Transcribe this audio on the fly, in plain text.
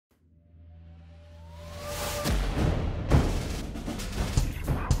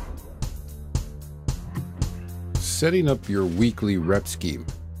Setting up your weekly rep scheme.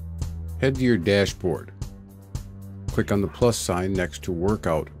 Head to your dashboard. Click on the plus sign next to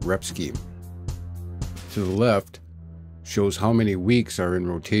Workout Rep Scheme. To the left shows how many weeks are in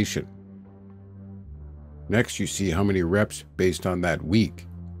rotation. Next, you see how many reps based on that week.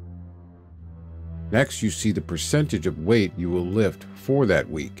 Next, you see the percentage of weight you will lift for that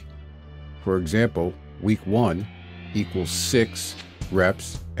week. For example, week 1 equals 6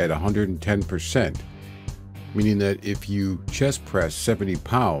 reps at 110%, meaning that if you chest press 70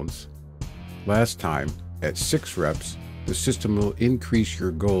 pounds last time at 6 reps, the system will increase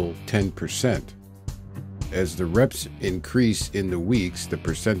your goal 10%. As the reps increase in the weeks, the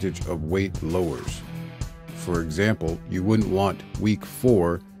percentage of weight lowers. For example, you wouldn't want week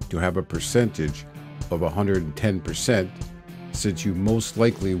 4 to have a percentage of 110%, since you most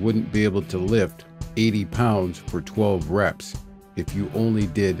likely wouldn't be able to lift 80 pounds for 12 reps if you only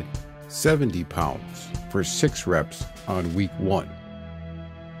did 70 pounds for 6 reps on week 1.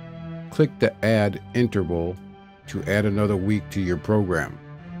 Click the Add Interval to add another week to your program.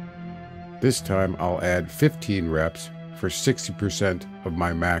 This time I'll add 15 reps for 60% of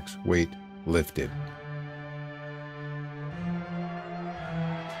my max weight lifted.